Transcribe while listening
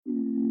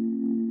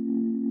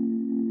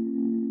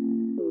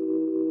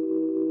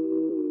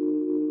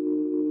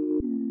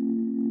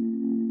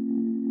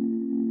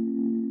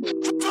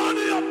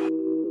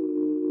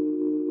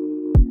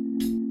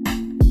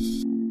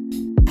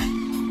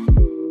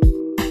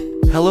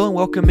Hello and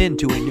welcome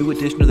into a new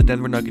edition of the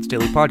Denver Nuggets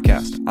Daily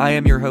Podcast. I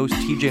am your host,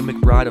 TJ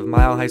McBride of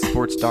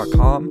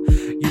MileHighSports.com.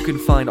 You can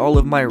find all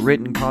of my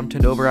written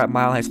content over at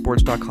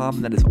MileHighSports.com,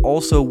 and that is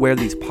also where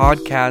these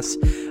podcasts,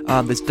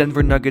 this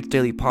Denver Nuggets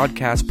Daily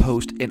Podcast,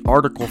 post in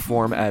article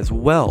form as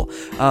well.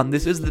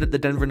 This is the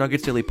Denver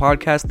Nuggets Daily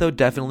Podcast, though.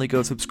 Definitely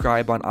go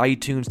subscribe on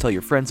iTunes, tell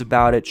your friends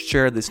about it,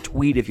 share this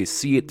tweet if you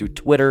see it through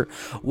Twitter,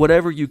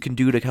 whatever you can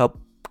do to help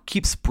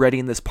keep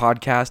spreading this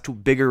podcast to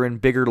bigger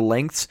and bigger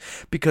lengths,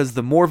 because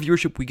the more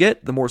viewership we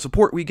get, the more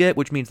support we get,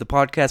 which means the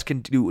podcast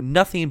can do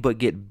nothing but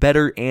get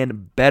better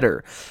and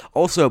better.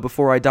 Also,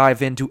 before I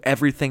dive into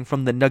everything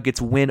from the Nuggets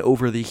win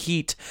over the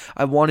Heat,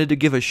 I wanted to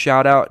give a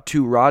shout out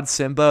to Rod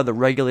Simba, the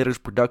Regulators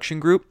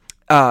production group.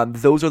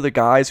 Those are the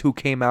guys who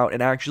came out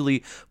and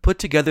actually put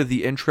together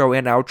the intro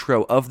and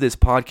outro of this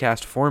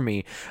podcast for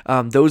me.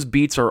 Those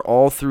beats are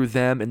all through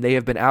them, and they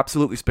have been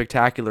absolutely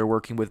spectacular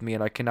working with me,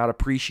 and I cannot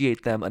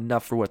appreciate them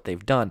enough for what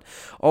they've done.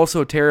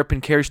 Also,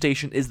 Terrapin Care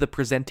Station is the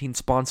presenting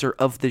sponsor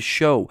of this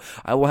show.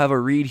 I will have a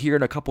read here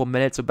in a couple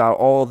minutes about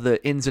all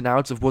the ins and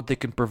outs of what they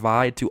can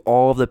provide to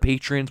all of the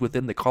patrons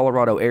within the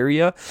Colorado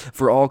area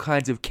for all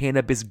kinds of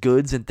cannabis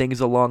goods and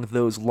things along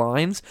those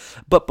lines.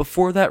 But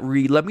before that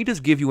read, let me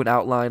just give you an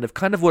outline of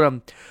kind of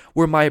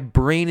where my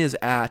brain is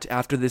at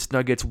after this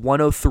Nuggets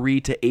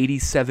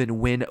 103-87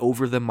 win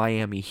over the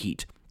Miami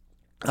Heat.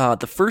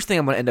 The first thing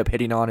I'm going to end up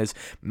hitting on is,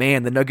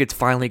 man, the Nuggets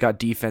finally got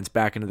defense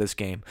back into this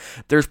game.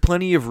 There's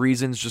plenty of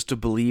reasons just to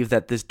believe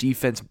that this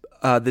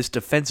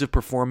defensive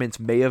performance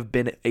may have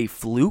been a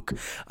fluke.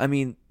 I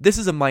mean, this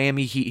is a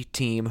Miami Heat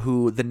team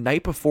who, the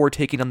night before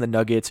taking on the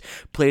Nuggets,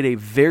 played a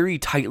very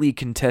tightly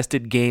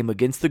contested game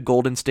against the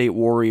Golden State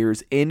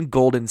Warriors in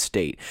Golden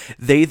State.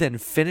 They then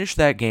finished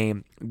that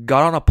game,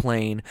 got on a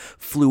plane,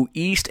 flew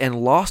east,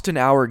 and lost an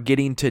hour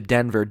getting to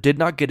Denver. Did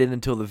not get in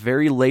until the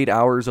very late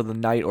hours of the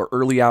night or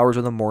early hours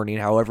of the morning,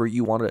 however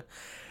you want to,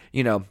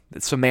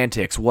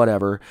 semantics,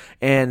 whatever.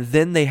 And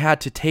then they had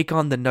to take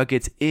on the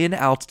Nuggets in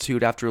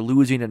altitude after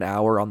losing an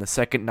hour on the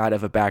second night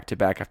of a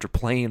back-to-back after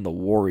playing the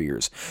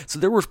Warriors. So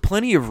there was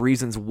plenty of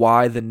reasons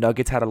why the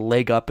Nuggets had a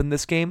leg up in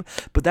this game,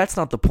 but that's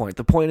not the point.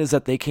 The point is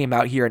that they came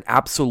out here and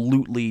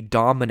absolutely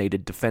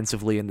dominated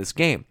defensively in this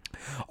game.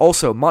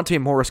 Also, Monte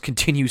Morris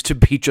continues to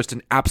be just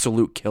an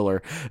absolute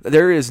killer.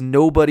 There is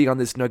nobody on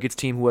this Nuggets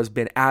team who has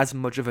been as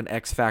much of an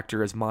X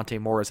factor as Monte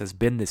Morris has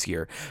been this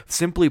year.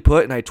 Simply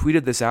put, and I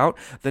tweeted this out,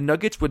 the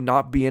Nuggets would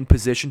not be in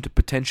position to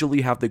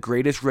potentially have the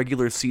greatest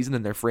regular season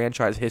in their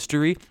franchise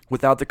history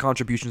without the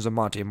contributions of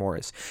Monte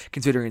Morris.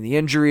 Considering the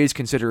injuries,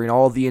 considering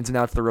all of the ins and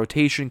outs of the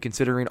rotation,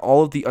 considering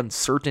all of the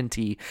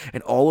uncertainty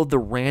and all of the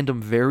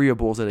random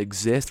variables that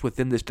exist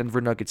within this Denver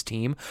Nuggets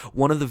team,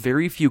 one of the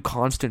very few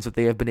constants that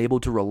they have been able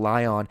to rely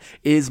on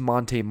is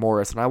Monte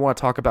Morris, and I want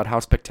to talk about how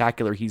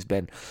spectacular he's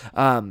been.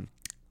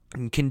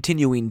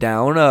 Continuing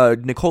down,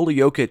 Nikola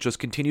Jokic just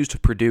continues to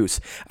produce.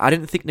 I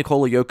didn't think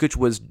Nikola Jokic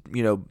was,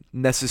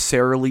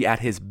 necessarily at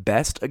his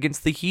best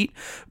against the Heat,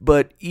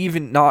 but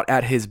even not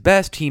at his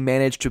best, he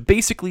managed to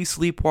basically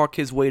sleepwalk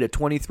his way to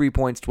 23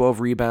 points, 12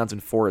 rebounds,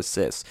 and 4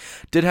 assists.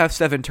 Did have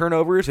 7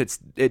 turnovers.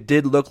 It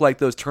did look like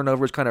those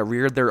turnovers kind of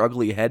reared their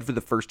ugly head for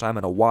the first time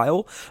in a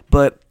while,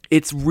 but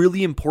it's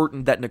really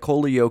important that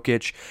Nikola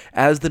Jokic,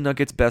 as the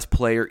Nuggets' best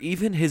player,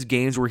 even his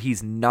games where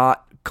he's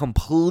not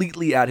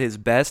completely at his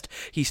best,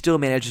 he still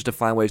manages to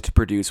find ways to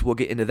produce. We'll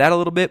get into that a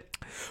little bit.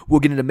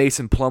 We'll get into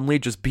Mason Plumlee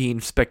just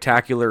being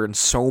spectacular in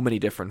so many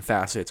different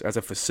facets, as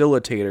a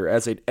facilitator,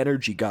 as an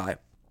energy guy,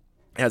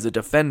 as a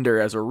defender,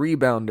 as a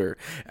rebounder,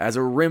 as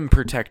a rim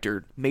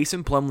protector.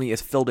 Mason Plumlee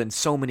has filled in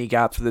so many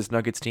gaps for this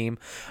Nuggets team.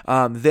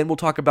 Then we'll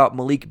talk about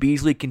Malik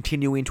Beasley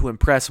continuing to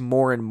impress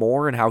more and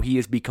more, and how he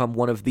has become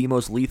one of the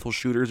most lethal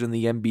shooters in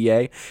the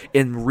NBA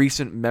in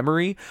recent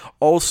memory.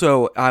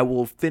 Also, I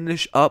will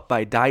finish up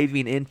by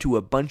diving into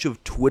a bunch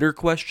of Twitter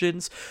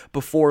questions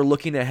before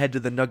looking ahead to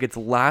the Nuggets'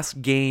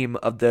 last game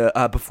of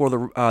before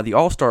the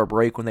All-Star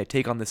break, when they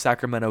take on the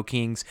Sacramento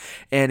Kings,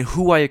 and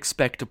who I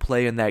expect to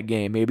play in that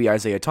game. Maybe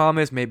Isaiah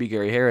Thomas, maybe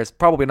Gary Harris,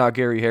 probably not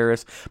Gary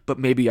Harris, but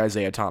maybe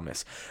Isaiah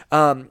Thomas.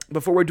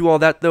 Before we do all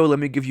that, though, let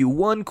me give you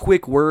one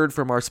quick word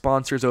from our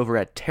sponsors over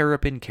at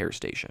Terrapin Care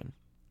Station.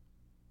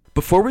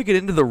 Before we get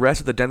into the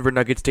rest of the Denver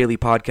Nuggets Daily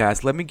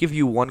Podcast, let me give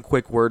you one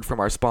quick word from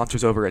our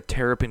sponsors over at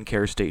Terrapin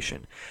Care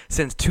Station.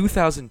 Since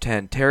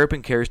 2010,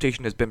 Terrapin Care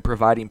Station has been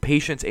providing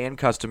patients and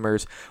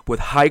customers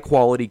with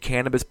high-quality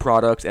cannabis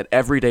products at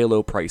everyday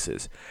low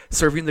prices.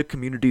 Serving the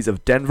communities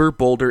of Denver,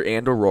 Boulder,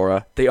 and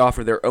Aurora, they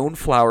offer their own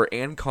flower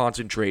and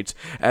concentrates,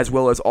 as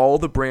well as all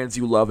the brands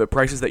you love at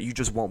prices that you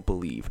just won't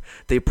believe.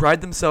 They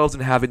pride themselves in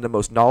having the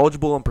most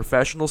knowledgeable and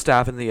professional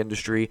staff in the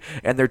industry,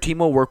 and their team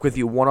will work with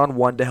you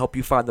one-on-one to help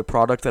you find the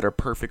products that are are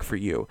perfect for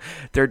you.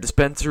 Their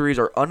dispensaries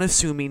are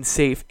unassuming,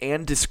 safe,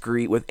 and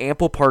discreet, with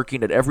ample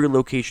parking at every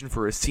location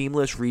for a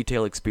seamless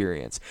retail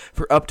experience.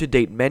 For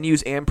up-to-date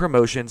menus and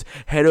promotions,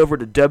 head over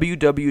to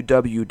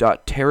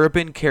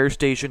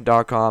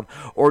www.terrapincarestation.com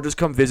or just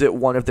come visit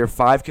one of their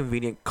 5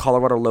 convenient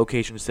Colorado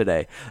locations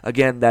today.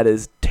 Again, that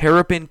is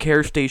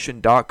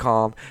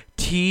terrapincarestation.com,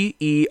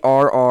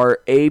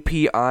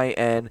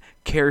 TERRAPIN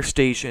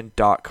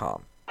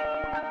carestation.com.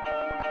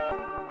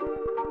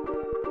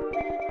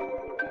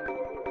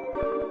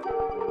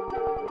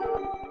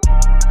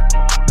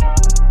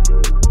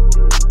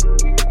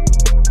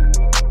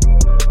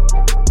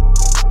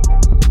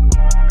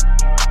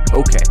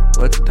 Okay,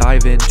 let's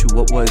dive into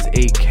what was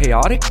a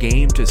chaotic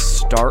game to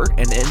start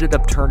and ended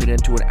up turning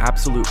into an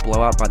absolute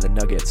blowout by the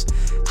Nuggets.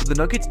 So the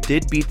Nuggets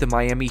did beat the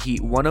Miami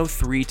Heat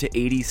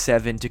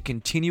 103-87 to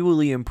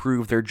continually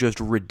improve their just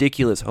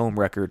ridiculous home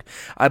record.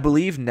 I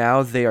believe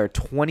now they are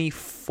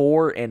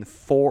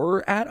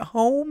 24-4 at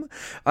home.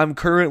 I'm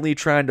currently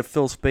trying to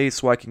fill space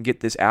so I can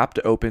get this app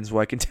to open so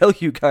I can tell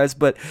you guys,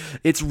 but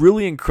it's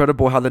really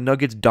incredible how the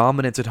Nuggets'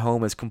 dominance at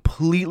home has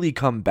completely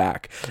come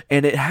back,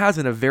 and it has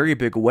in a very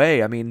big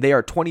way. I mean, they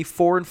are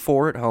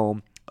 24-4 at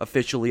home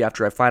officially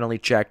after I finally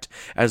checked,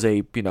 as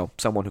a,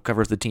 someone who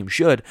covers the team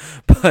should,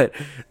 but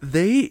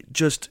they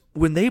just,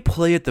 when they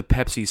play at the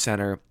Pepsi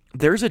Center,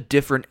 there's a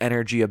different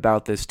energy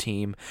about this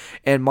team,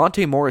 and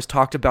Monte Morris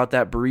talked about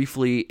that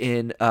briefly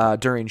in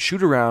during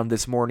shoot-around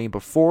this morning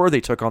before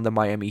they took on the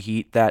Miami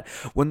Heat, that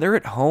when they're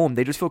at home,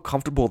 they just feel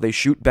comfortable, they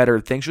shoot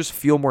better, things just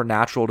feel more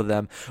natural to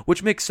them,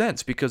 which makes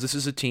sense because this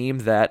is a team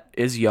that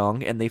is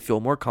young and they feel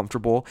more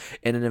comfortable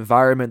in an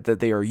environment that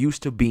they are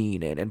used to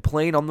being in, and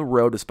playing on the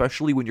road,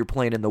 especially when you're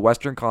playing in the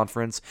Western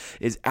Conference,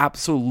 is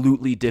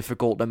absolutely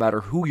difficult no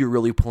matter who you're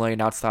really playing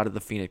outside of the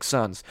Phoenix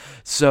Suns.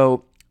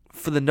 So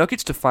for the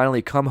Nuggets to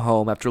finally come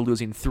home after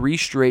losing 3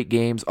 straight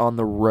games on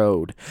the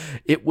road,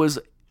 it was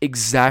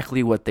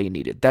exactly what they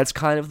needed. That's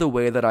kind of the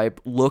way that I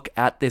look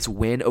at this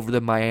win over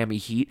the Miami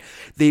Heat.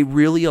 They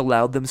really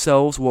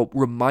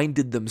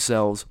reminded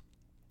themselves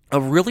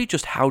of really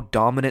just how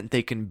dominant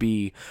they can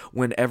be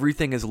when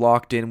everything is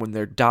locked in, when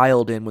they're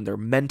dialed in, when they're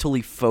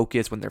mentally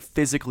focused, when they're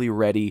physically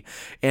ready,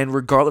 and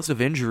regardless of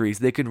injuries,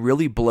 they can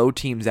really blow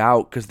teams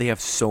out because they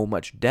have so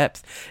much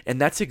depth. And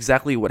that's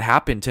exactly what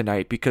happened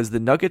tonight, because the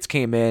Nuggets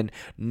came in,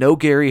 no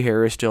Gary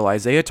Harris still,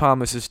 Isaiah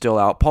Thomas is still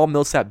out, Paul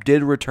Millsap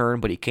did return,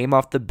 but he came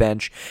off the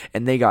bench,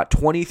 and they got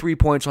 23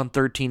 points on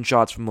 13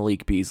 shots from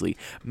Malik Beasley.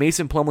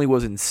 Mason Plumlee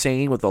was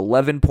insane with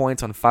 11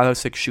 points on 5 of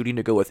 6 shooting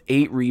to go with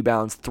 8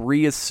 rebounds,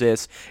 3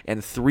 assists,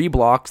 and 3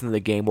 blocks in the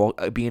game while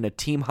being a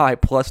team-high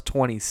plus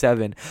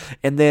 27.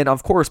 And then,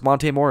 of course,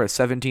 Monte Morris,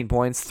 17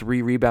 points,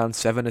 3 rebounds,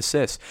 7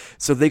 assists.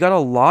 So they got a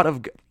lot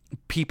of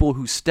people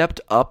who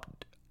stepped up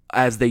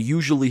as they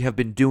usually have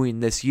been doing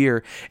this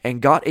year,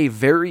 and got a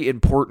very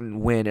important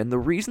win. And the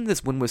reason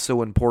this win was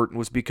so important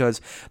was because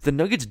the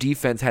Nuggets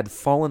defense had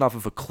fallen off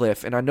of a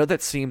cliff, and I know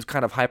that seems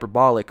kind of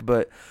hyperbolic,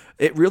 but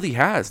it really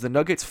has. The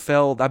Nuggets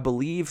fell, I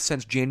believe,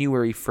 since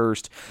January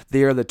 1st.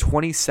 They are the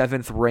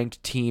 27th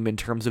ranked team in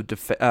terms of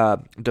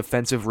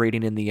defensive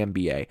rating in the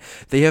NBA.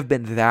 They have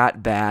been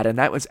that bad, and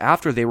that was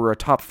after they were a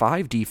top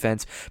 5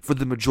 defense for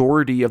the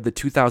majority of the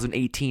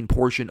 2018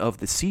 portion of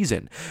the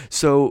season.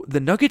 So the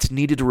Nuggets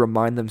needed to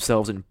remind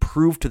themselves and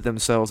prove to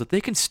themselves that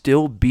they can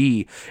still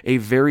be a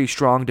very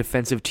strong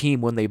defensive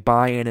team when they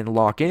buy in and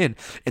lock in,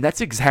 and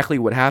that's exactly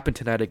what happened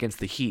tonight against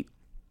the Heat.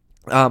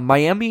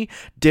 Miami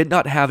did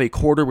not have a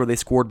quarter where they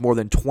scored more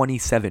than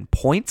 27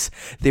 points.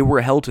 They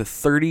were held to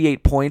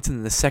 38 points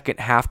in the second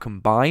half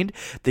combined.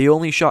 They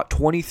only shot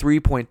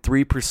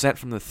 23.3%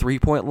 from the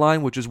three-point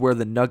line, which is where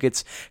the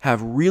Nuggets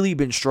have really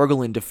been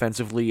struggling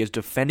defensively, is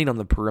defending on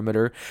the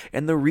perimeter.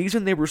 And the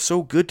reason they were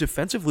so good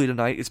defensively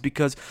tonight is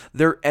because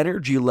their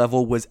energy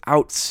level was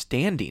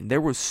outstanding.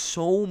 There were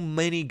so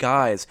many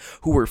guys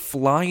who were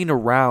flying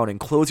around and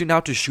closing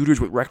out to shooters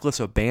with reckless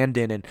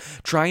abandon and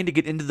trying to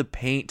get into the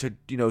paint to,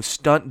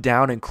 stunt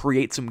down and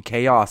create some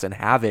chaos and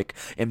havoc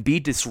and be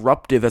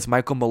disruptive, as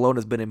Michael Malone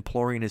has been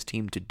imploring his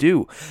team to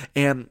do.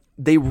 And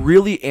they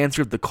really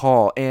answered the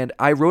call. And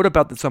I wrote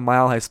about this on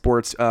Mile High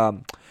Sports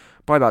probably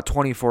about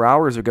 24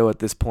 hours ago at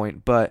this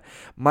point. But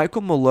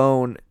Michael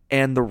Malone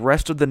and the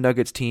rest of the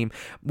Nuggets team,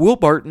 Will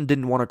Barton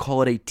didn't want to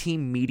call it a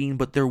team meeting,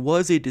 but there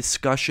was a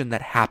discussion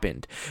that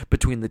happened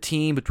between the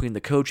team, between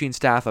the coaching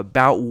staff,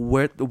 about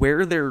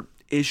where their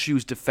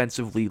issues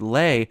defensively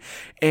lay.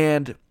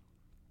 And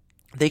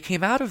they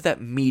came out of that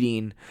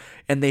meeting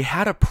and they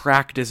had a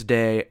practice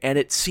day, and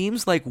it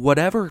seems like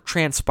whatever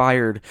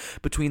transpired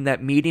between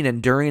that meeting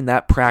and during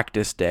that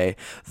practice day,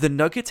 the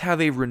Nuggets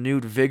have a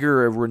renewed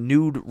vigor, a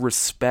renewed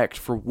respect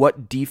for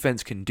what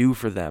defense can do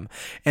for them.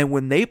 And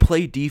when they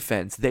play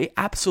defense, they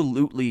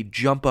absolutely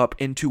jump up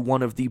into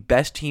one of the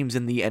best teams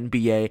in the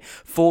NBA,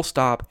 full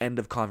stop, end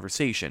of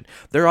conversation.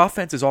 Their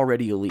offense is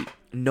already elite.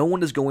 No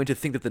one is going to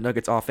think that the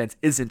Nuggets offense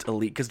isn't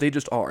elite, because they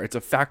just are. It's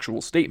a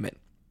factual statement.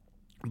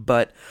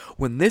 But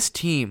when this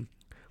team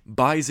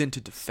buys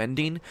into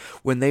defending,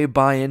 when they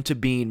buy into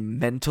being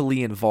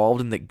mentally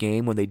involved in the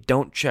game, when they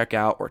don't check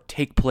out or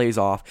take plays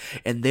off,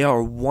 and they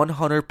are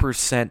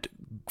 100%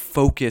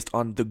 focused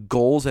on the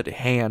goals at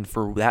hand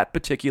for that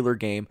particular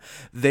game,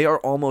 they are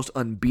almost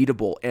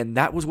unbeatable, and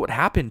that was what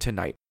happened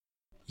tonight.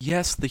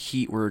 Yes, the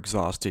Heat were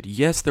exhausted.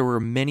 Yes, there were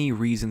many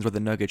reasons why the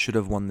Nuggets should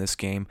have won this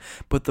game.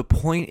 But the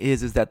point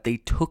is that they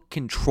took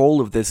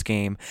control of this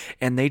game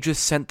and they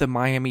just sent the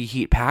Miami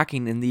Heat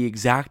packing in the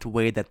exact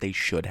way that they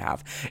should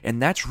have.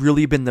 And that's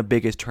really been the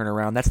biggest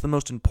turnaround. That's the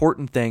most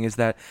important thing, is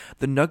that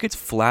the Nuggets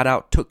flat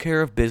out took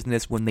care of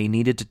business when they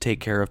needed to take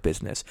care of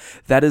business.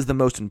 That is the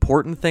most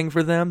important thing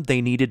for them.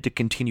 They needed to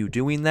continue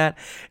doing that,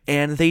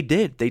 and they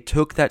did. They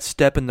took that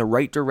step in the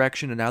right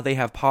direction, and now they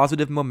have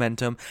positive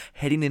momentum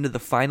heading into the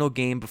final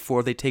game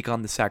before they take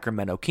on the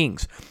Sacramento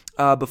Kings.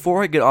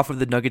 Before I get off of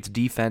the Nuggets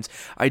defense,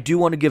 I do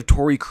want to give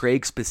Torrey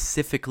Craig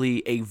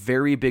specifically a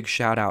very big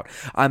shout out.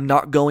 I'm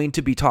not going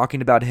to be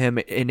talking about him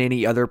in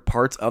any other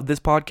parts of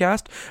this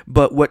podcast,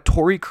 but what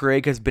Torrey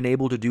Craig has been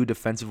able to do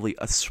defensively,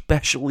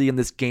 especially in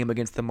this game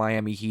against the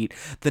Miami Heat,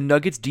 the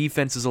Nuggets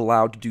defense is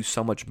allowed to do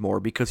so much more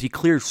because he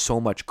clears so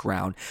much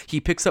ground.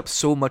 He picks up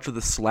so much of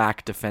the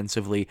slack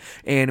defensively,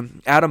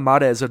 and Adam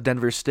Mares of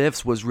Denver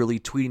Stiffs was really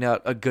tweeting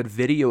out a good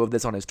video of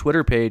this on his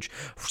Twitter page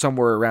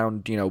somewhere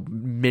around,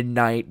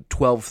 midnight,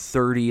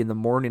 12:30 in the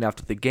morning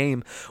after the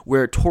game,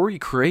 where Torrey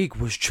Craig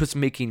was just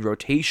making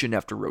rotation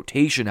after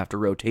rotation after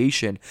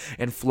rotation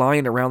and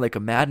flying around like a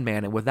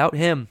madman. And without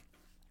him,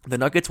 the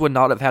Nuggets would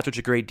not have had such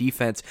a great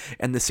defense,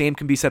 and the same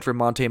can be said for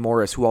Monte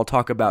Morris, who I'll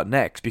talk about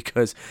next,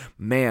 because,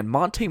 man,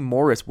 Monte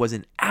Morris was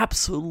an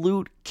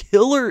absolute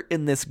killer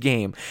in this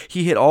game.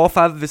 He hit all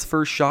 5 of his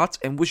first shots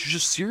and was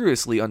just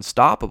seriously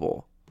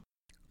unstoppable.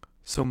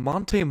 So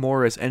Monte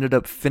Morris ended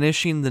up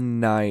finishing the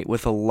night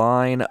with a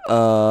line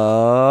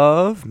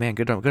of, man,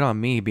 good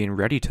on me being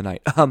ready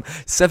tonight.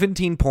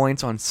 17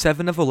 points on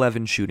 7 of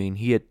 11 shooting.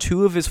 He had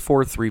 2 of his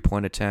 4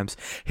 3-point attempts,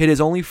 hit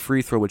his only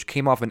free throw, which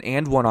came off an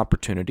and one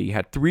opportunity,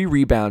 had 3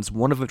 rebounds,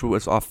 1 of which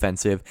was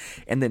offensive,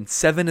 and then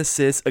 7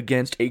 assists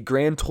against a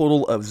grand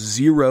total of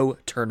 0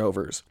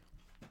 turnovers.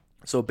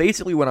 So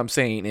basically what I'm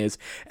saying is,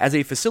 as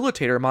a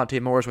facilitator, Monte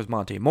Morris was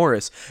Monte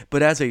Morris,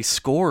 but as a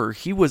scorer,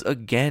 he was,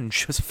 again,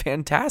 just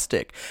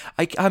fantastic.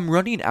 I'm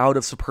running out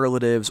of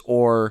superlatives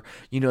or,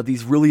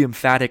 these really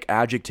emphatic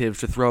adjectives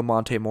to throw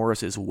Monte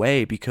Morris's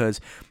way, because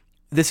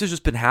this has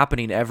just been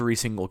happening every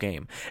single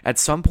game. At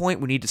some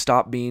point, we need to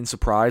stop being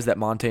surprised that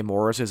Monte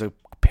Morris is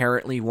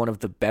apparently one of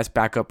the best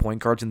backup point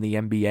guards in the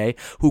NBA,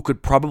 who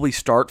could probably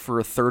start for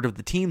a third of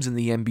the teams in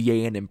the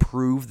NBA and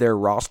improve their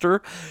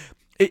roster.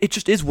 It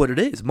just is what it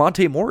is.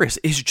 Monte Morris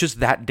is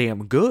just that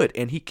damn good,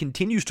 and he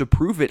continues to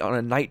prove it on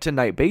a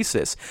night-to-night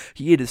basis.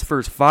 He hit his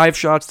first 5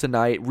 shots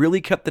tonight,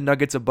 really kept the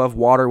Nuggets above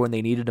water when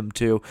they needed him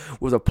to,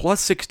 was a plus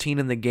 16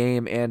 in the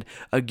game, and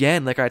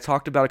again, like I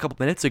talked about a couple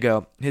minutes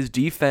ago, his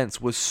defense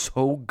was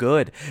so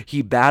good.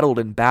 He battled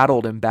and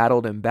battled and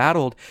battled and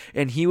battled,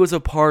 and he was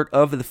a part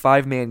of the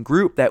 5-man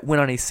group that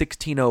went on a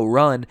 16-0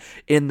 run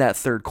in that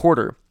third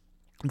quarter.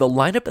 The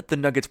lineup that the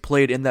Nuggets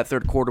played in that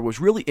third quarter was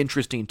really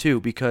interesting too,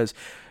 because,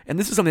 and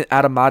this is something that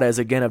Adam Mares,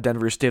 again, of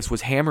Denver Stiffs,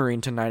 was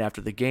hammering tonight after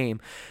the game.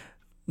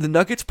 The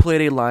Nuggets played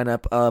a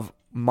lineup of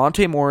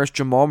Monte Morris,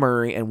 Jamal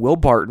Murray, and Will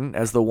Barton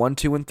as the 1,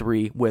 2, and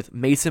 3, with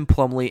Mason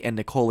Plumlee and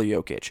Nikola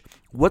Jokic.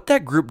 What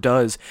that group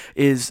does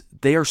is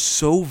they are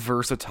so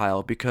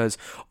versatile, because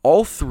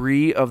all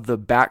 3 of the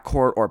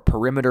backcourt or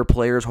perimeter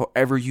players,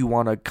 however you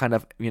want to kind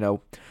of,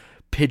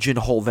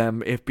 pigeonhole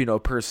them, if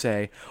per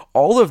se,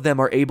 all of them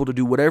are able to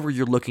do whatever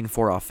you're looking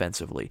for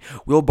offensively.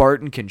 Will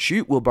Barton can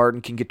shoot, Will Barton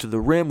can get to the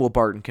rim, Will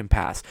Barton can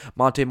pass.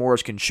 Monte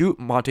Morris can shoot,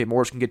 Monte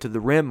Morris can get to the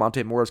rim,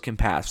 Monte Morris can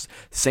pass.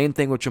 Same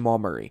thing with Jamal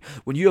Murray.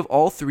 When you have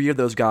all 3 of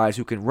those guys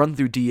who can run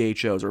through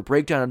DHOs or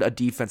break down a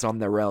defense on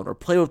their own or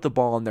play with the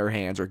ball in their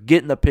hands or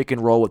get in the pick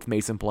and roll with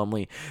Mason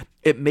Plumlee,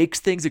 it makes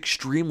things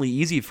extremely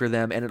easy for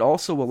them, and it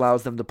also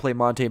allows them to play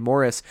Monte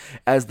Morris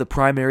as the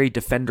primary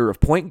defender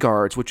of point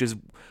guards, which is,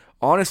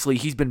 honestly,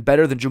 he's been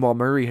better than Jamal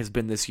Murray has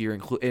been this year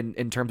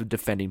in terms of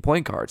defending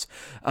point guards.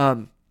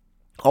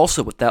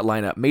 Also, with that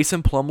lineup,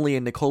 Mason Plumlee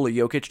and Nikola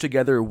Jokic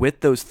together with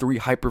those 3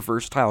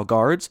 hyper-versatile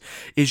guards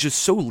is just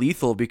so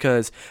lethal,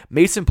 because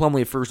Mason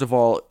Plumlee, first of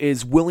all,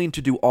 is willing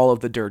to do all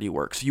of the dirty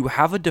work. So you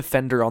have a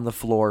defender on the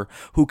floor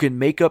who can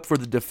make up for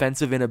the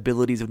defensive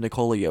inabilities of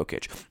Nikola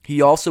Jokic.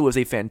 He also is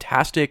a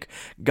fantastic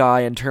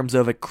guy in terms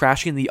of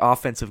crashing the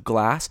offensive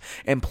glass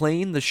and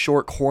playing the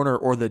short corner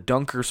or the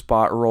dunker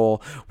spot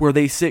role, where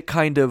they sit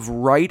kind of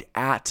right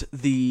at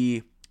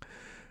the...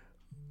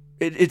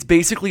 It's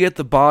basically at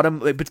the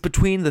bottom. It's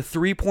between the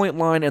 3-point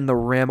line and the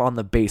rim on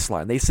the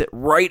baseline. They sit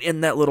right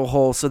in that little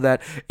hole, so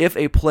that if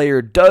a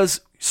player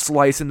does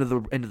slice into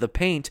the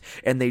paint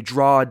and they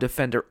draw a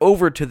defender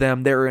over to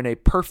them, they're in a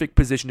perfect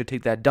position to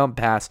take that dump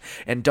pass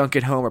and dunk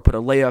it home or put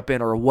a layup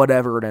in or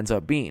whatever it ends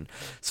up being.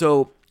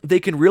 So they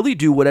can really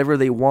do whatever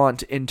they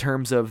want in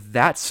terms of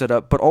that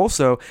setup, but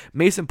also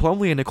Mason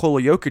Plumlee and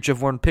Nikola Jokic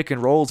have run pick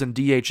and rolls and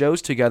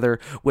DHOs together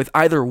with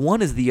either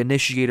one as the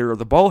initiator or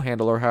the ball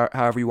handler,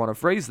 however you want to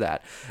phrase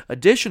that.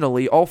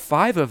 Additionally, all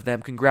 5 of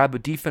them can grab a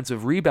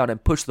defensive rebound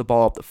and push the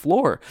ball up the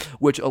floor,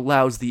 which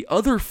allows the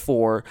other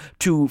 4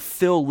 to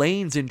fill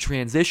lanes in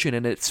transition,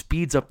 and it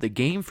speeds up the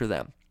game for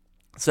them.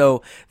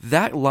 So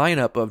that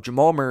lineup of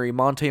Jamal Murray,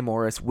 Monte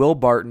Morris, Will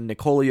Barton,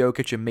 Nikola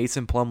Jokic, and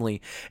Mason Plumlee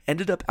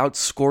ended up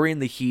outscoring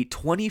the Heat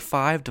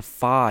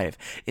 25-5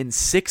 in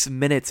 6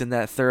 minutes in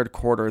that third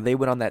quarter. They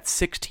went on that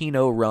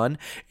 16-0 run,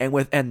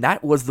 and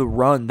that was the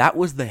run. That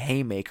was the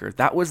haymaker.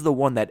 That was the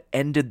one that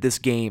ended this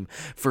game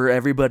for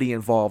everybody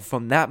involved.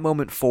 From that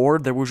moment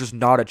forward, there was just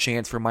not a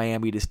chance for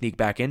Miami to sneak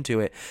back into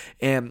it.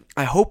 And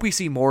I hope we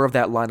see more of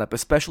that lineup,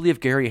 especially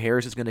if Gary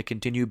Harris is going to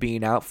continue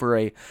being out for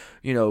a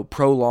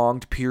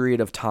prolonged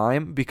period of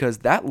time, because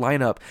that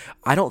lineup,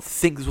 I don't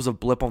think this was a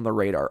blip on the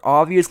radar.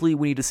 Obviously,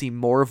 we need to see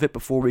more of it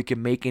before we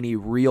can make any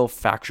real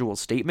factual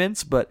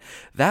statements, but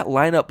that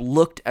lineup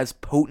looked as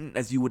potent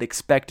as you would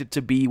expect it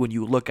to be when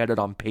you look at it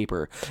on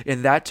paper.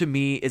 And that, to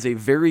me, is a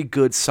very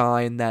good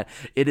sign that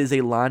it is a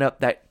lineup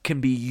that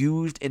can be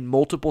used in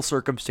multiple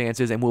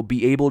circumstances and will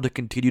be able to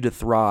continue to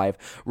thrive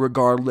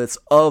regardless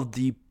of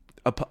the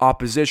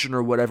opposition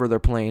or whatever they're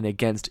playing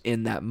against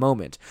in that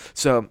moment.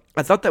 So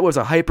I thought that was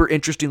a hyper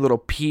interesting little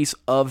piece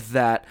of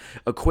that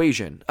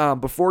equation.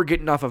 Before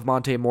getting off of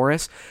Monte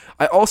Morris,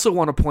 I also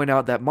want to point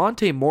out that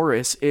Monte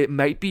Morris, it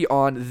might be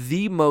on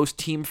the most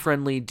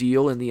team-friendly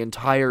deal in the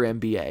entire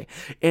NBA.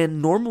 And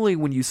normally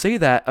when you say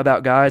that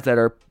about guys that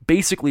are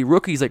basically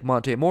rookies like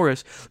Monte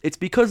Morris, it's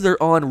because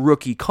they're on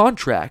rookie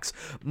contracts.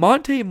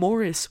 Monte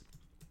Morris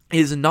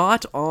is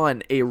not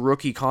on a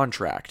rookie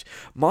contract.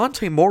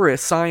 Monte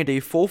Morris signed a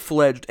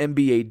full-fledged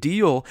NBA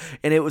deal,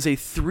 and it was a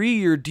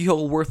 3-year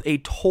deal worth a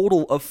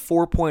total of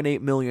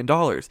 $4.8 million.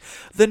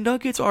 The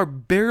Nuggets are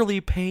barely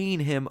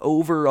paying him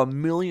over $1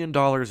 million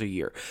a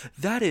year.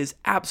 That is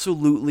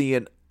absolutely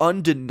an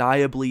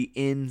undeniably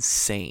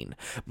insane.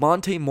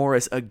 Monte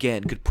Morris,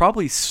 again, could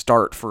probably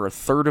start for a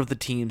third of the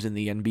teams in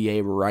the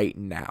NBA right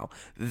now.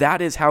 That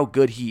is how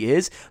good he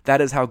is. That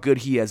is how good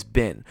he has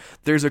been.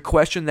 There's a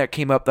question that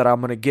came up that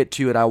I'm going to get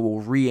to, and I will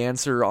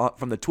re-answer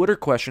from the Twitter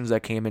questions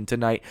that came in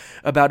tonight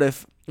about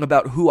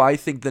who I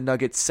think the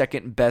Nuggets'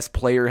 second best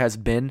player has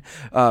been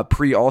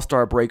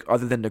pre-All-Star break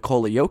other than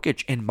Nikola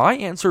Jokic, and my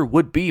answer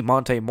would be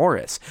Monte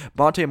Morris.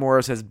 Monte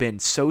Morris has been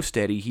so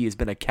steady. He has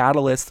been a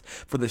catalyst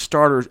for the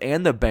starters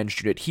and the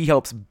bench unit. He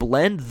helps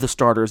blend the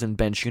starters and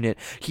bench unit.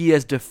 He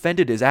has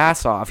defended his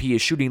ass off. He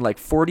is shooting like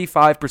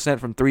 45%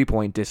 from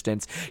three-point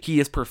distance. He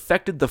has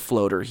perfected the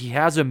floater. He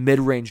has a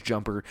mid-range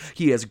jumper.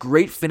 He has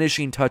great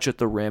finishing touch at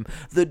the rim.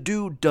 The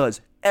dude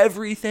does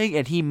everything,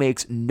 and he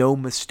makes no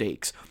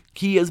mistakes.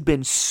 He has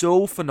been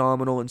so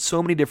phenomenal in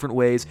so many different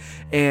ways,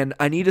 and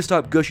I need to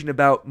stop gushing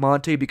about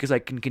Monte because I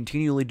can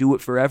continually do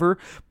it forever,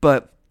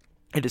 but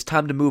it is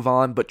time to move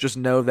on. But just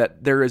know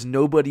that there is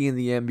nobody in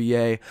the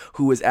NBA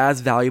who is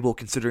as valuable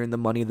considering the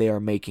money they are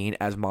making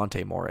as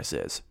Monte Morris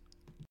is.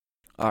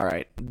 All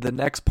right, the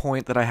next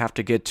point that I have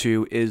to get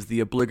to is the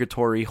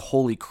obligatory,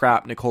 holy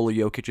crap, Nikola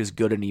Jokic is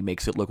good and he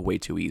makes it look way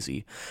too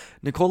easy.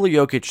 Nikola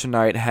Jokic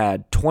tonight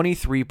had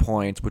 23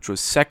 points, which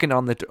was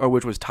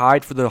which was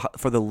tied for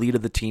the lead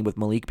of the team with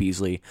Malik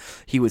Beasley.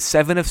 He was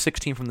 7 of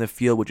 16 from the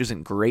field, which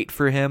isn't great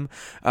for him.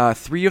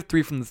 3 of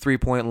 3 from the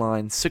three-point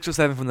line, 6 of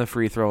 7 from the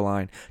free throw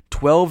line,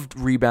 12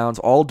 rebounds,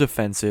 all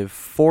defensive,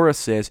 4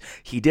 assists.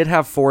 He did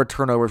have 7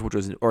 turnovers, which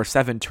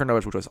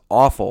was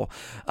awful.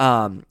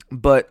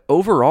 But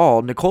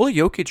overall, Nikola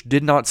Jokic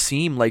did not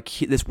seem like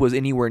this was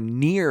anywhere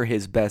near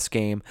his best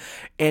game,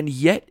 and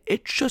yet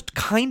it just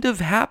kind of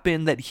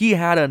happened that he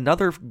had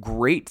another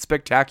great,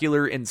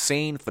 spectacular,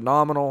 insane,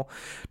 phenomenal,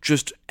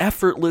 just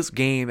effortless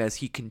game as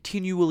he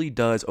continually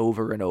does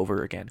over and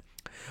over again.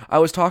 I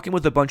was talking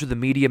with a bunch of the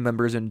media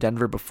members in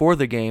Denver before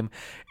the game,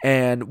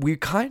 and we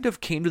kind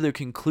of came to the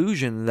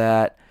conclusion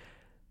that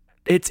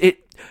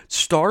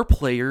star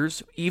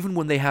players, even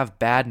when they have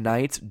bad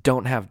nights,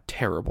 don't have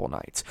terrible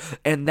nights.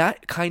 And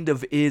that kind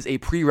of is a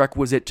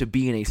prerequisite to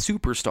being a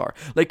superstar.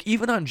 Like,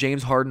 even on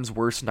James Harden's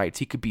worst nights,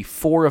 he could be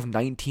 4 of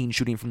 19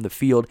 shooting from the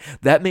field.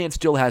 That man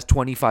still has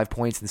 25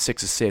 points and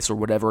 6 assists or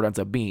whatever it ends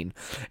up being.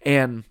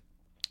 And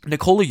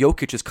Nikola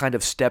Jokic has kind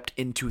of stepped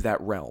into that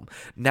realm.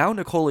 Now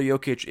Nikola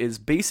Jokic is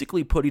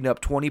basically putting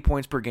up 20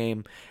 points per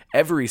game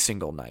every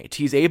single night.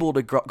 He's able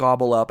to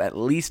gobble up at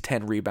least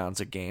 10 rebounds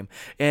a game.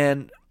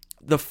 And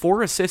the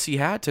 4 assists he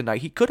had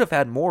tonight, he could have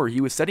had more. He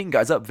was setting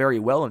guys up very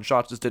well, and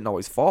shots just didn't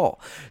always fall.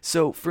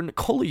 So for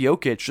Nikola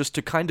Jokic just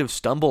to kind of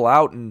stumble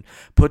out and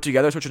put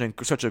together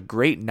such a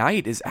great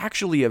night is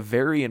actually a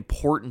very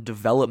important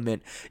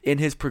development in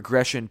his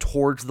progression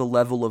towards the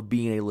level of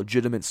being a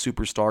legitimate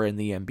superstar in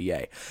the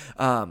NBA.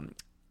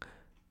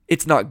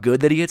 It's not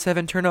good that he had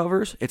 7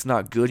 turnovers. It's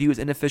not good he was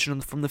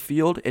inefficient from the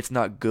field. It's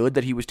not good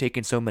that he was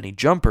taking so many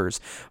jumpers.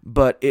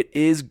 But it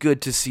is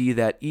good to see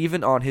that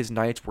even on his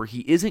nights where he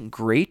isn't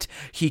great,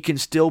 he can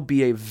still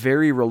be a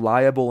very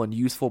reliable and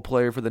useful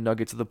player for the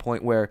Nuggets to the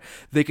point where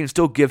they can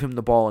still give him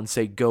the ball and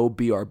say, go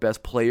be our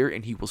best player,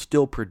 and he will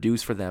still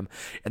produce for them.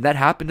 And that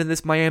happened in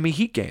this Miami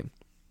Heat game.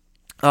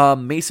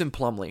 Mason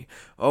Plumlee.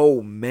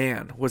 Oh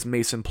man, was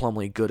Mason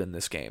Plumlee good in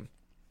this game.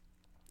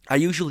 I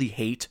usually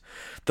hate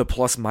the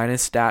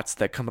plus-minus stats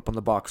that come up on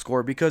the box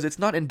score because it's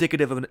not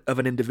indicative of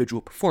an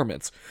individual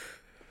performance.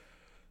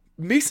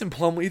 Mason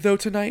Plumlee, though,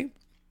 tonight,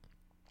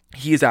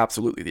 he is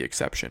absolutely the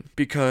exception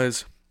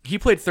because he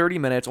played 30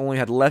 minutes,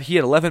 he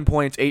had 11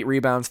 points, 8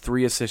 rebounds,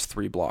 3 assists,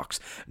 3 blocks.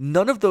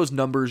 None of those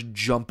numbers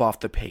jump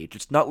off the page.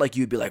 It's not like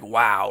you'd be like,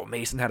 wow,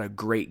 Mason had a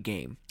great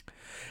game.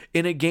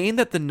 In a game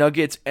that the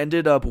Nuggets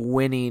ended up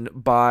winning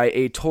by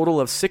a total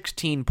of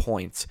 16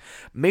 points,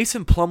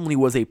 Mason Plumlee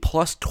was a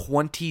plus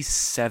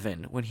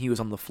 27 when he was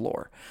on the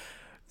floor.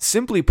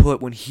 Simply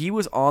put, when he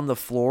was on the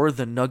floor,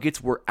 the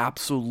Nuggets were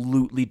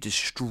absolutely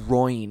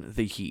destroying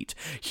the Heat.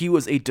 He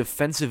was a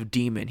defensive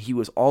demon. He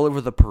was all over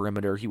the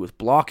perimeter. He was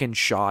blocking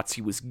shots.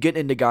 He was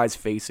getting into guys'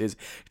 faces.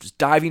 He was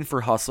diving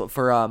for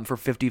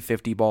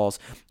 50-50 balls.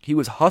 He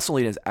was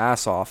hustling his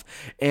ass off.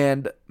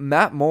 And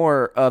Matt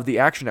Moore of the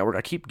Action Network,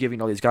 I keep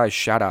giving all these guys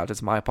shout-outs.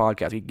 It's my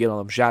podcast. You can get on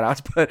them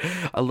shout-outs, but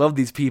I love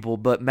these people.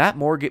 But Matt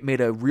Moore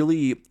made a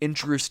really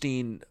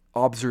interesting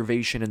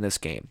observation in this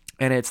game,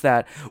 and it's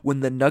that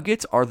when the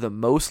Nuggets are the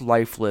most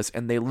lifeless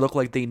and they look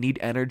like they need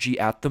energy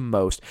at the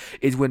most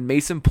is when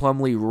Mason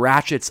Plumlee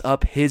ratchets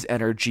up his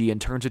energy and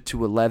turns it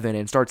to 11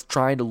 and starts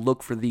trying to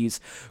look for these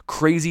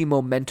crazy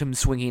momentum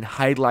swinging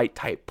highlight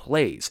type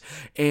plays.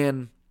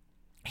 And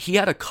he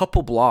had a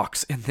couple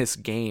blocks in this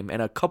game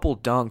and a couple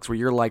dunks where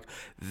you're like,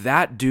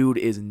 that dude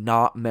is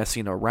not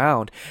messing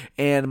around.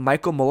 And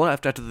Michael Malone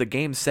after the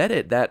game said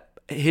it, that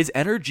his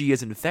energy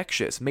is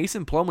infectious.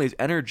 Mason Plumlee's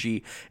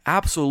energy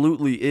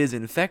absolutely is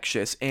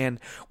infectious, and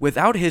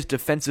without his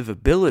defensive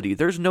ability,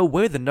 there's no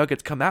way the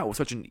Nuggets come out with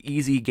such an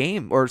easy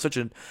game or such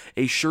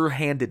a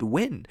sure-handed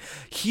win.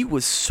 He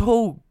was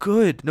so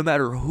good no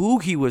matter who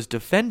he was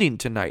defending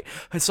tonight.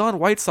 Hassan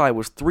Whiteside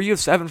was 3 of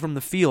 7 from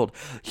the field.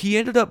 He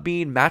ended up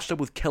being matched up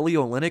with Kelly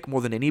Olynyk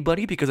more than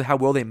anybody because of how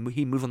well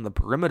he moved on the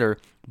perimeter,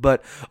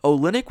 but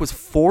Olynyk was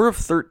 4 of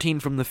 13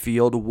 from the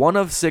field, 1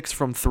 of 6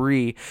 from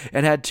 3,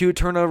 and had 2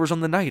 turnovers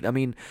on the night. I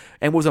mean,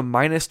 and was a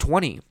minus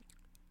 20.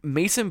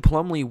 Mason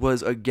Plumlee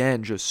was,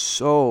 again, just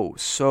so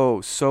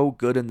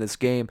good in this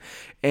game.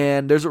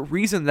 And there's a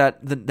reason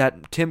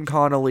that Tim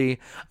Connolly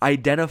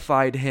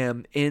identified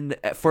him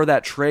for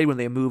that trade when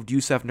they moved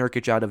Jusuf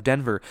Nurkic out of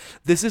Denver.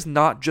 This is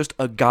not just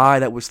a guy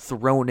that was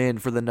thrown in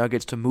for the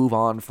Nuggets to move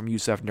on from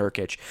Jusuf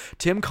Nurkic.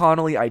 Tim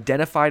Connolly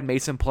identified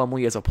Mason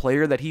Plumlee as a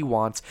player that he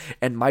wants,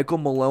 and Michael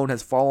Malone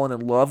has fallen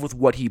in love with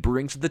what he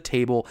brings to the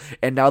table,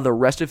 and now the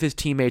rest of his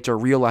teammates are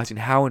realizing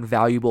how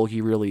invaluable he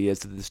really is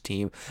to this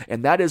team.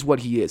 And that is what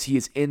he is. He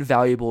is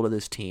invaluable to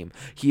this team.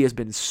 He has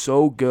been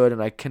so good,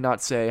 and I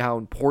cannot say how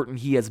important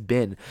he has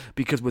been,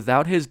 because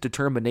without his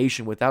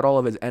determination, without all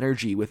of his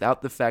energy,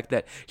 without the fact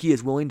that he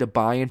is willing to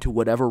buy into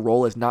whatever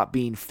role is not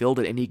being filled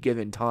at any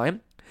given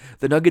time,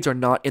 the Nuggets are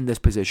not in this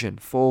position.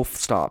 Full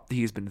stop.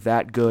 He's been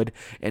that good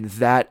and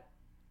that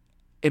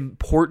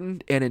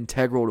important and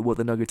integral to what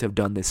the Nuggets have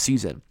done this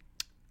season.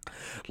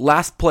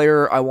 Last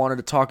player I wanted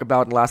to talk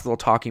about, and last little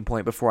talking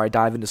point before I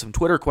dive into some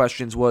Twitter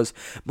questions, was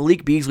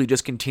Malik Beasley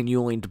just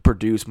continuing to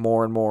produce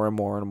more and more and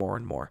more and more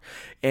and more.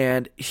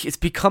 And it's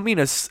becoming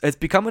a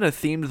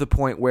theme to the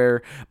point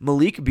where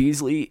Malik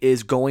Beasley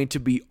is going to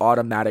be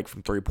automatic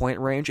from three-point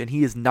range, and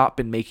he has not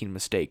been making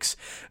mistakes.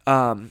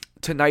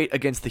 Tonight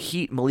against the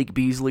Heat, Malik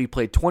Beasley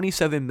played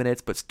 27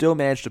 minutes but still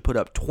managed to put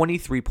up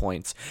 23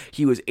 points.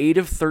 He was 8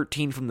 of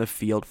 13 from the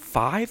field,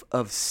 5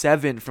 of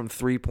 7 from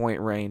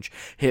three-point range,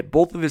 hit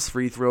both of his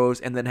free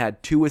throws, and then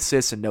had 2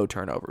 assists and no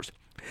turnovers.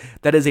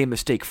 That is a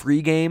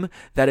mistake-free game.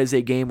 That is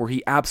a game where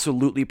he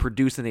absolutely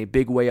produced in a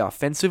big way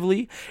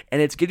offensively, and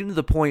it's getting to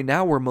the point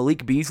now where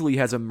Malik Beasley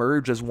has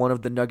emerged as one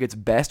of the Nuggets'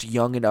 best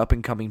young and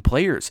up-and-coming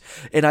players.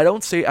 And I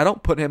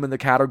don't put him in the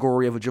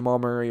category of a Jamal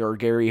Murray or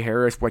Gary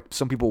Harris, like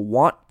some people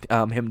want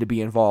him to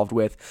be involved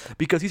with,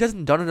 because he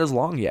hasn't done it as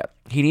long yet.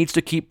 He needs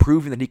to keep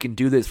proving that he can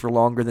do this for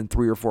longer than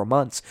 3 or 4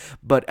 months,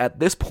 but at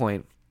this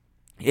point,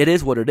 it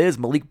is what it is.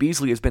 Malik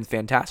Beasley has been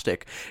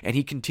fantastic, and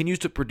he continues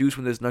to produce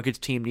when this Nuggets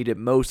team need it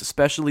most,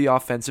 especially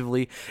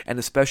offensively and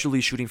especially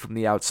shooting from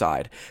the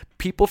outside.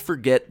 People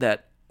forget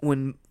that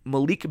when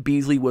Malik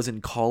Beasley was in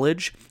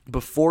college,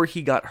 before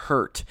he got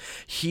hurt,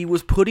 he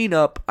was putting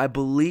up, I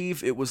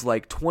believe it was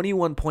like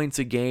 21 points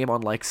a game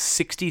on like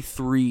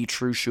 63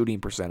 true shooting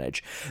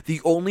percentage.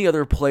 The only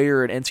other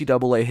player in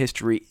NCAA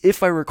history,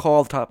 if I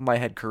recall off the top of my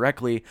head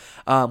correctly,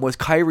 was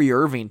Kyrie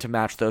Irving to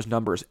match those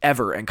numbers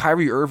ever. And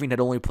Kyrie Irving had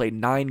only played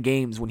 9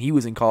 games when he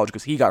was in college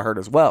because he got hurt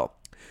as well.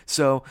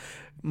 So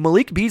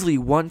Malik Beasley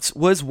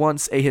was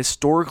once a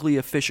historically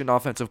efficient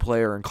offensive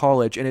player in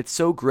college, and it's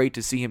so great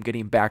to see him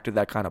getting back to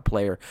that kind of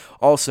player.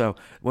 Also,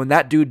 when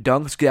that dude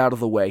dunks, get out of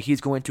the way. He's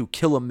going to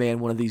kill a man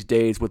one of these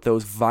days with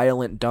those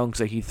violent dunks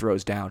that he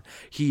throws down.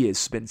 He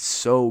has been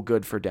so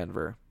good for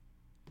Denver.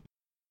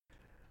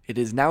 It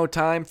is now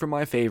time for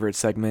my favorite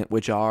segment,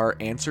 which are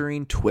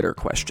answering Twitter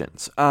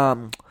questions.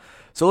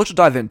 So let's just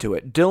dive into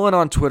it. Dylan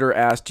on Twitter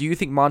asked, do you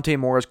think Monte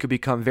Morris could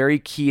become very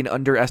key and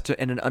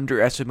an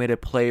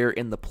underestimated player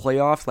in the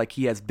playoffs like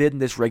he has been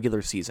this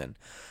regular season?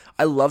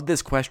 I love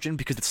this question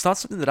because it's not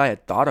something that I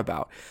had thought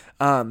about.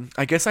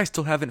 I guess I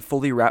still haven't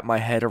fully wrapped my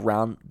head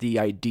around the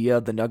idea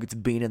of the Nuggets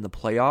being in the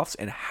playoffs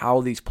and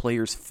how these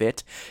players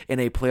fit in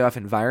a playoff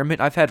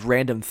environment. I've had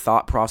random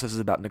thought processes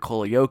about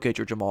Nikola Jokic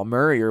or Jamal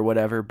Murray or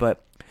whatever,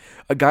 but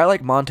a guy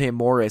like Monte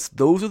Morris,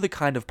 those are the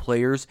kind of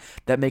players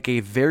that make a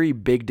very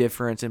big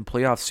difference in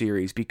playoff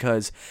series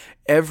because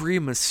every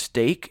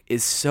mistake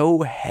is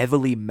so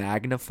heavily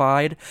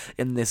magnified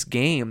in this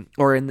game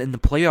or in the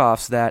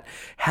playoffs that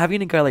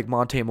having a guy like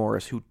Monte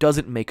Morris who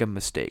doesn't make a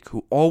mistake,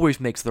 who always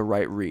makes the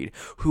right read,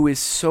 who is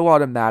so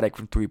automatic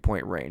from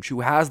three-point range,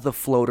 who has the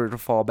floater to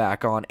fall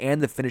back on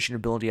and the finishing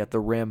ability at the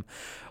rim,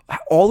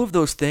 all of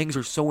those things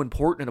are so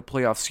important in a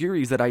playoff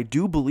series that I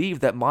do believe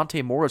that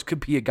Monte Morris could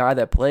be a guy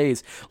that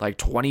plays like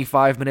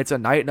 25 minutes a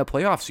night in a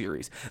playoff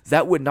series.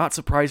 That would not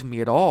surprise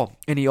me at all.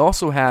 And he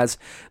also has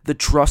the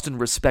trust and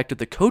respect of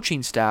the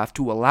coaching staff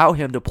to allow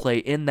him to play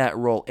in that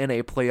role in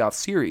a playoff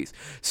series.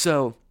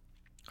 So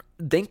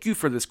thank you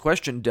for this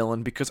question,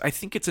 Dylan, because I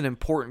think it's an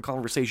important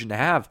conversation to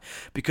have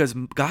because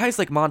guys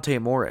like Monte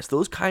Morris,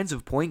 those kinds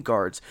of point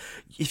guards,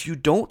 if you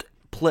don't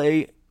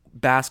play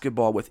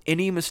basketball with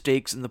any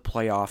mistakes in the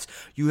playoffs,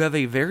 you have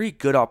a very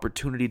good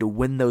opportunity to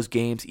win those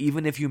games,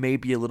 even if you may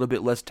be a little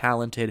bit less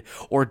talented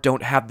or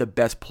don't have the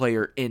best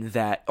player in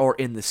that or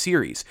in the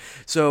series.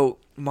 So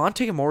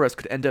Monte Morris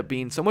could end up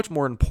being so much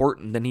more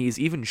important than he's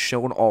even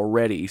shown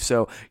already.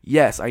 So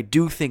yes, I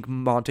do think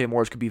Monte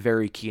Morris could be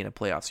very key in a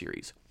playoff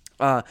series.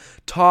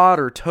 Todd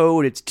or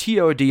Toad, it's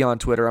T-O-D on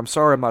Twitter. I'm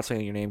sorry I'm not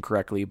saying your name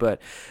correctly,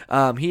 but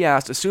he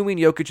asked, assuming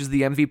Jokic is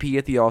the MVP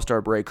at the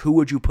All-Star break, who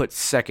would you put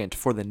second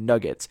for the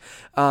Nuggets?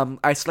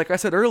 Like I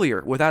said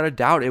earlier, without a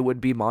doubt, it would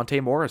be Monte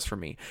Morris for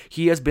me.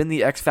 He has been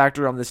the X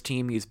factor on this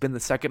team. He's been the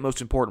second most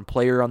important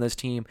player on this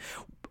team.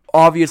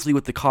 Obviously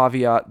with the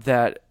caveat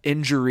that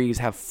injuries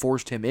have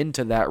forced him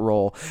into that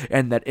role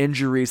and that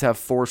injuries have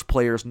forced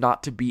players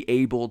not to be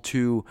able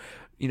to,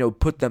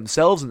 put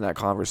themselves in that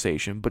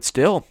conversation. But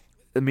still,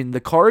 I mean, the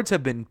cards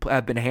have been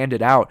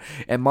handed out,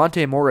 and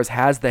Monte Morris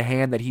has the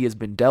hand that he has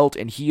been dealt,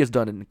 and he has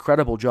done an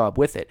incredible job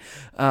with it.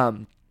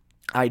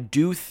 I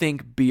do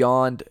think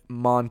beyond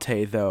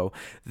Monte, though,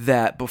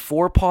 that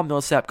before Paul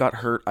Millsap got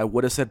hurt, I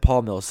would have said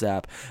Paul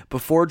Millsap.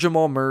 Before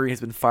Jamal Murray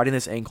has been fighting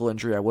this ankle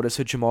injury, I would have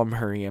said Jamal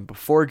Murray. And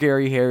before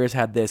Gary Harris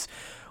had this,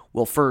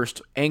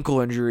 first,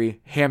 ankle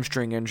injury,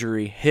 hamstring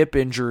injury, hip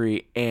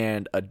injury,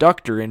 and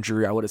adductor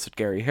injury, I would have said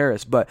Gary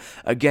Harris. But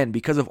again,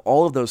 because of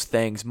all of those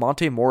things,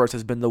 Monte Morris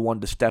has been the one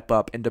to step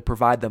up and to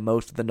provide the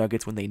most to the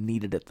Nuggets when they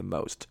needed it the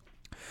most.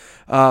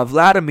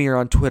 Vladimir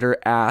on Twitter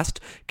asked,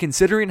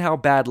 considering how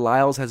bad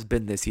Lyles has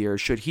been this year,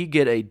 should he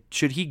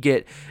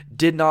get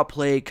did not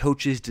play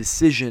coach's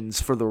decisions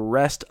for the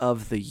rest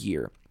of the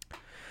year?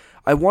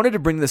 I wanted to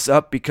bring this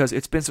up because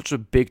it's been such a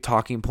big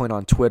talking point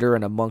on Twitter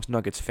and amongst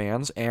Nuggets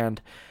fans,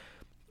 and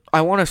I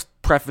want to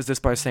preface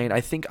this by saying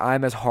I think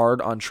I'm as hard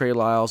on Trey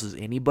Lyles as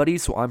anybody,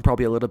 so I'm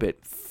probably a little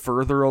bit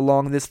further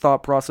along this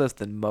thought process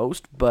than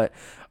most, but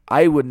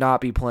I would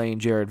not be playing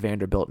Trey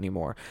Lyles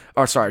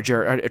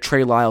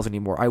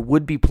anymore. I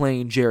would be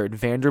playing Jared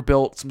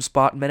Vanderbilt some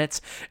spot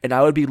minutes, and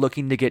I would be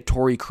looking to get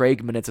Torrey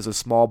Craig minutes as a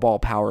small ball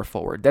power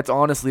forward. That's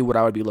honestly what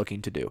I would be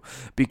looking to do,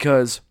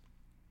 because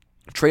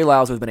Trey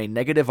Lyles has been a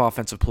negative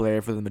offensive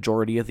player for the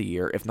majority of the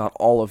year, if not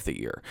all of the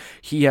year.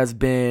 He has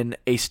been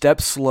a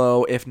step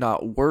slow, if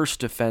not worse,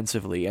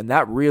 defensively, and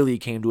that really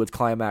came to its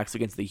climax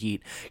against the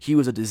Heat. He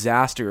was a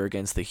disaster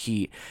against the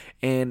Heat,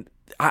 and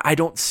I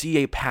don't see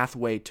a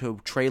pathway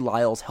to Trey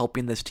Lyles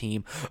helping this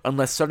team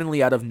unless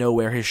suddenly out of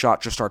nowhere his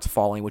shot just starts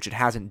falling, which it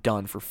hasn't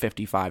done for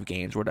 55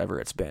 games, whatever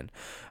it's been.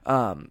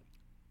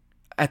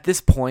 At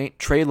this point,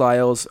 Trey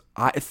Lyles,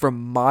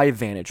 from my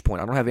vantage point,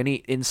 I don't have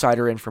any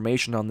insider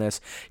information on this,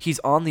 he's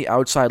on the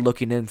outside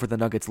looking in for the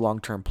Nuggets'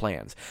 long-term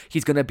plans.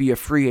 He's going to be a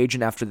free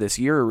agent after this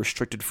year, a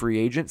restricted free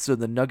agent, so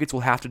the Nuggets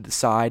will have to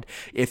decide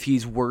if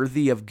he's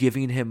worthy of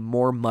giving him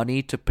more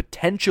money to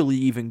potentially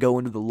even go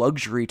into the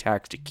luxury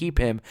tax to keep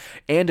him,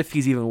 and if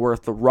he's even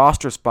worth the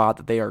roster spot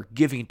that they are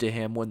giving to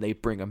him when they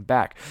bring him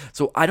back.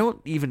 So I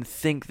don't even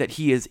think that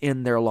he is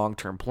in their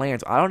long-term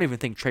plans. I don't even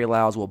think Trey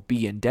Lyles will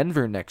be in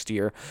Denver next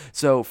year.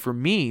 So for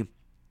me,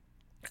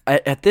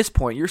 At this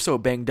point, you're so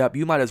banged up,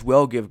 you might as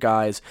well give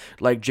guys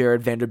like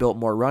Jared Vanderbilt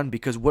more run,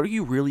 because what are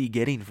you really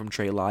getting from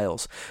Trey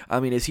Lyles? I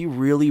mean, is he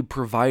really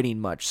providing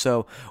much?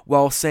 So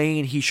while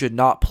saying he should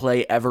not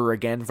play ever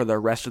again for the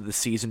rest of the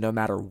season, no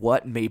matter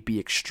what, may be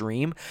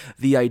extreme,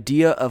 the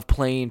idea of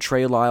playing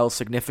Trey Lyles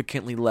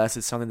significantly less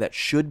is something that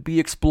should be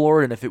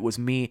explored, and if it was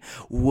me,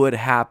 would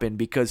happen,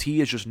 because he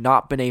has just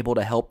not been able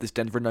to help this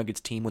Denver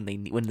Nuggets team when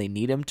they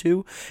need him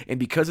to, and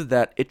because of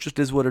that, it just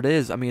is what it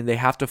is. I mean, they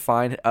have to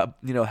find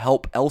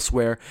help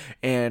elsewhere,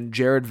 and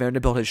Jared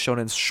Vanderbilt has shown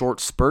in short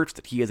spurts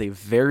that he is a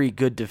very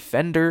good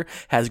defender,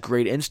 has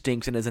great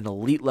instincts, and is an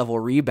elite level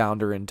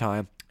rebounder in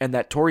time, and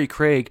that Torrey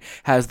Craig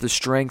has the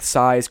strength,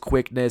 size,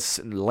 quickness,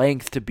 and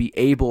length to be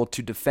able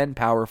to defend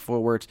power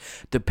forwards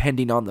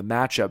depending on the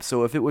matchup.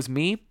 So if it was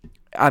me,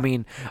 I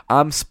mean,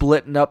 I'm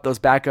splitting up those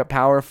backup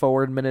power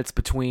forward minutes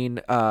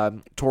between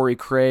Torrey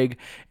Craig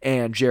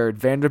and Jared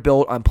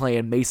Vanderbilt. I'm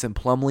playing Mason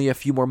Plumlee a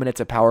few more minutes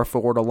at power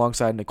forward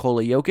alongside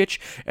Nikola Jokic,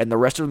 and the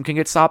rest of them can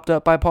get sopped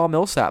up by Paul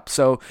Millsap.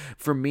 So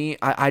for me,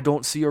 I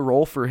don't see a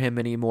role for him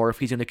anymore if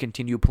he's going to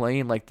continue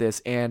playing like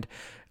this, and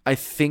I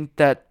think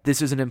that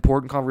this is an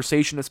important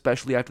conversation,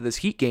 especially after this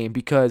Heat game,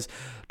 because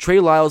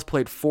Trey Lyles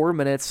played 4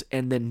 minutes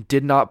and then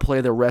did not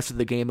play the rest of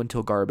the game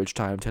until garbage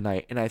time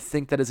tonight. And I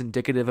think that is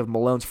indicative of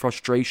Malone's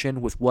frustration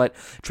with what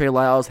Trey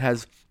Lyles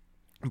has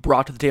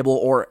brought to the table,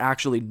 or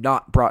actually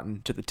not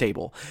brought to the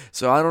table.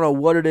 So I don't know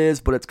what it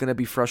is, but it's going to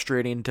be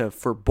frustrating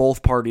for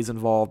both parties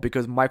involved,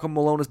 because Michael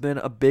Malone has been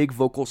a big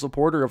vocal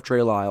supporter of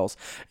Trey Lyles.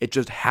 It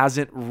just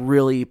hasn't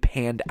really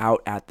panned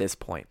out at this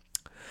point.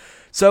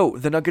 So,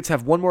 the Nuggets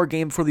have one more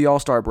game for the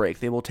All-Star break.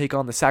 They will take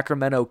on the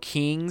Sacramento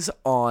Kings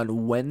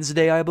on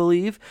Wednesday, I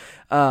believe.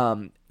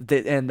 And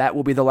that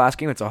will be the last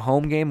game. It's a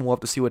home game. We'll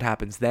have to see what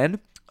happens then.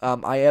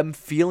 I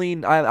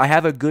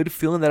have a good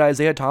feeling that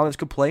Isaiah Thomas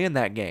could play in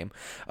that game.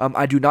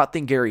 I do not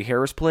think Gary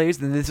Harris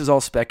plays, and this is all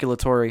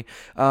speculatory.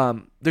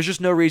 There's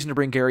just no reason to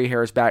bring Gary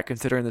Harris back,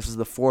 considering this is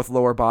the fourth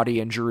lower body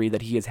injury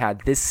that he has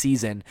had this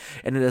season,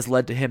 and it has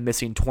led to him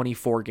missing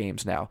 24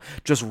 games now.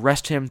 Just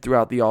rest him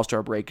throughout the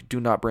All-Star break. Do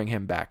not bring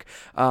him back.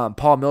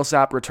 Paul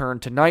Millsap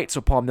returned tonight,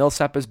 so Paul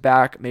Millsap is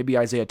back. Maybe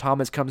Isaiah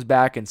Thomas comes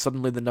back, and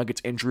suddenly the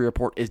Nuggets injury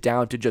report is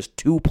down to just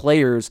 2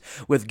 players,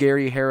 with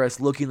Gary Harris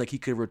looking like he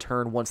could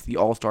return once the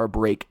All-Star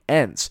break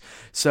ends.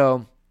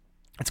 So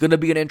it's going to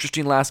be an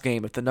interesting last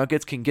game. If the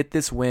Nuggets can get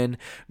this win,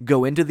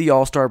 go into the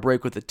All-Star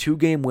break with a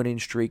 2-game winning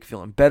streak,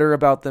 feeling better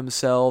about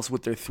themselves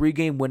with their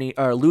 3-game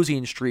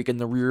losing streak in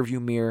the rearview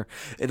mirror,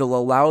 it'll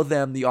allow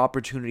them the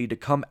opportunity to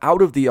come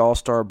out of the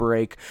All-Star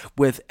break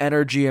with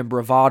energy and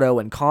bravado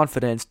and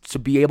confidence to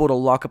be able to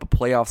lock up a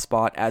playoff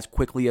spot as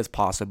quickly as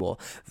possible.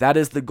 That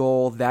is the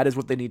goal. That is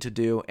what they need to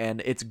do,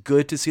 and it's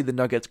good to see the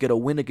Nuggets get a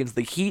win against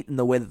the Heat in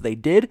the way that they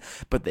did,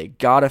 but they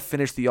got to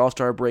finish the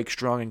All-Star break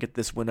strong and get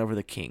this win over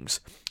the Kings.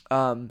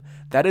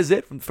 That is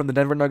it from the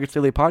Denver Nuggets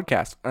Daily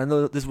Podcast. I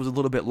know this was a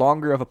little bit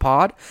longer of a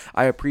pod.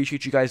 I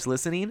appreciate you guys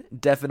listening.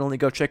 Definitely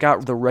go check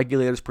out the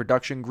Regulators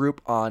Production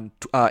Group on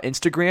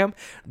Instagram.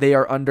 They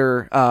are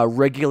under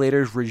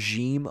Regulators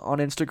Regime on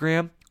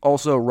Instagram.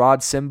 Also,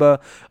 Rod Simba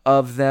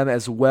of them,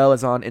 as well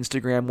as on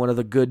Instagram, one of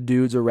the good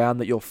dudes around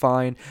that you'll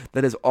find.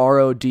 That is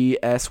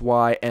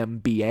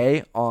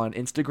RODSYMBA on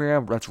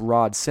Instagram. That's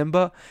Rod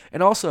Simba.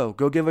 And also,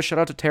 go give a shout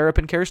out to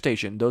Terrapin Care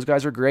Station. Those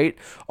guys are great.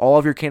 All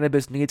of your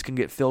cannabis needs can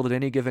get filled at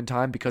any given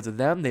time because of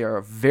them. They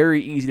are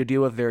very easy to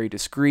deal with, very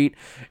discreet,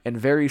 and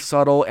very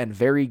subtle, and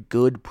very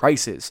good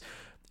prices.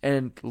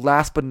 And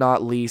last but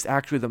not least,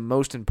 actually the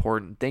most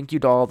important, thank you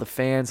to all the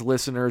fans,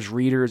 listeners,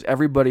 readers,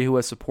 everybody who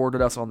has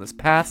supported us on this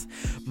path.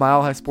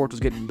 Mile High Sports is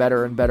getting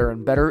better and better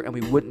and better, and we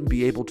wouldn't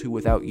be able to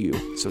without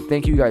you. So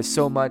thank you guys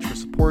so much for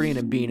supporting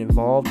and being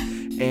involved,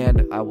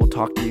 and I will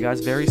talk to you guys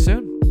very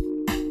soon.